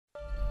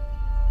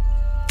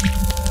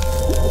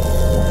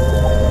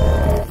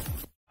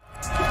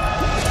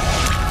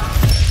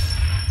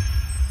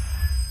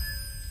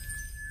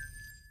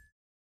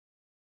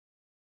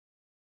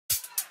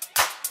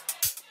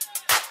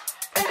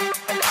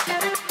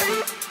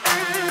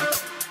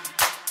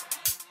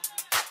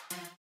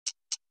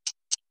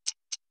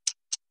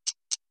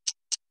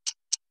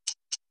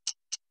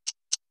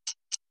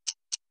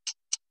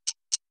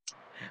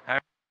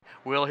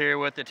Will here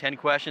with the 10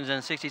 questions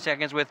in 60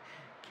 seconds with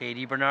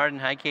Katie Bernard. And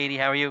hi, Katie.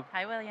 How are you?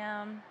 Hi,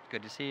 William.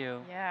 Good to see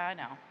you. Yeah, I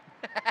know.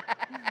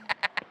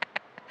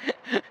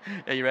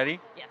 Are you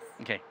ready? Yes.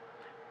 Okay.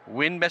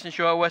 Win Best in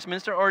Show at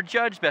Westminster or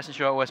judge Best in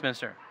Show at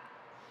Westminster?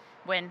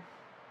 Win.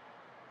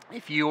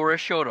 If you were a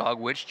show dog,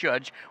 which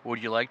judge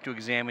would you like to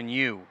examine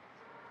you?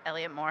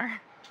 Elliot Moore.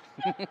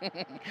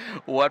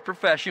 What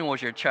profession was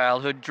your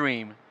childhood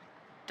dream?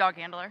 Dog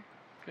handler.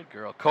 Good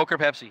girl. Coke or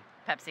Pepsi?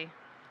 Pepsi.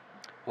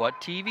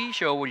 What TV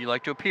show would you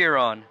like to appear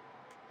on?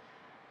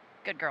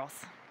 Good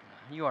girls.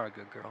 You are a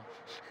good girl.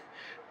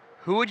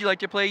 Who would you like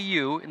to play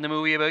you in the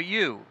movie about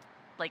you?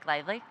 Blake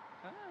Lively.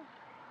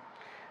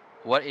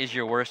 What is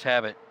your worst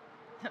habit?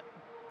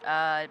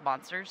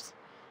 Monsters.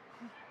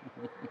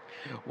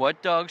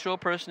 What dog show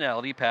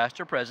personality,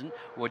 past or present,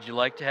 would you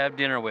like to have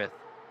dinner with?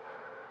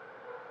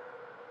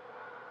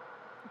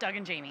 Doug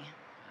and Jamie.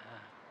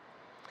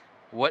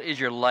 What is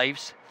your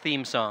life's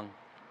theme song?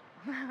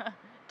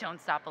 Don't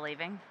Stop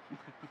Believing.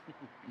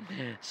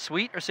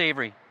 Sweet or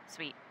savory?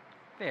 Sweet.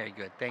 Very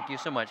good. Thank you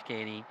so much,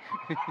 Katie.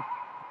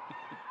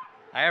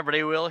 Hi,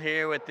 everybody. Will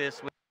here with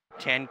this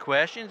 10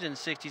 questions in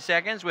 60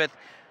 seconds with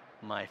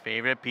my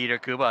favorite, Peter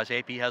Kubas.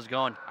 Hey, Pete, how's it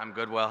going? I'm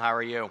good, Will. How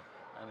are you?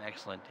 I'm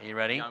excellent. Are you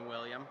ready? Young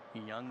William.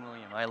 Young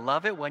William. I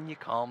love it when you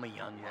call me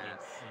Young William.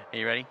 Yes. Are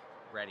you ready?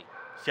 Ready.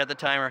 Set the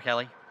timer,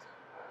 Kelly.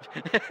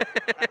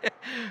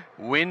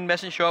 Win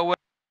Best in Show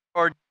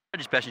or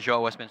judge Best in Show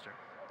at Westminster?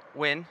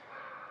 Win.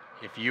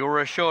 If you were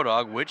a show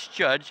dog, which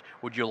judge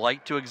would you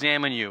like to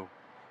examine you?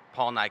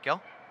 Paul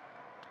Nikel.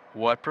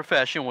 What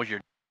profession was your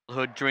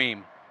childhood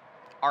dream?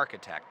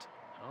 Architect.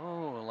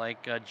 Oh,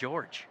 like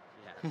George.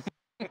 Yes.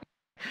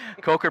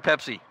 Coke or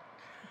Pepsi?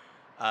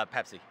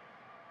 Pepsi.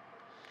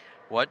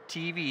 What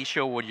TV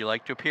show would you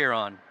like to appear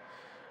on?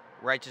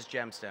 Righteous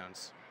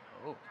Gemstones.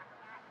 Oh.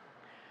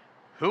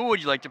 Who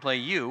would you like to play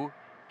you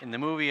in the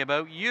movie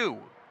about you?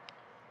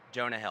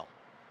 Jonah Hill.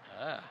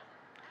 Ah.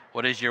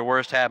 What is your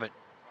worst habit?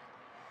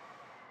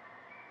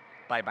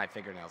 Bite my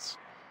fingernails.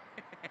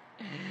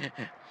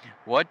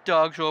 What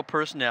dog show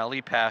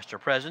personality, past or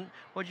present,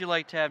 would you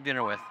like to have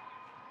dinner with?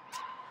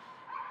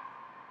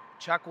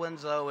 Chuck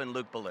Winslow and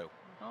Luke Ballou.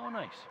 Oh,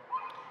 nice.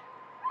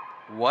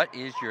 What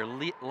is your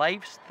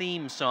life's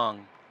theme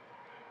song?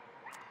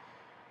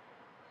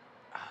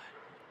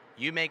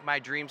 You Make My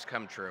Dreams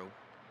Come True.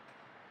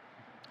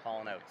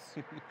 Hall &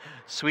 Oates.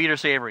 Sweet or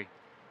savory?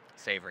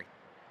 Savory.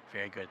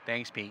 Very good.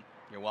 Thanks, Pete.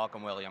 You're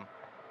welcome, William.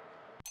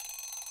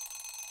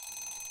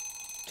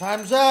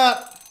 Time's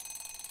up.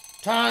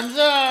 Time's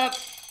up.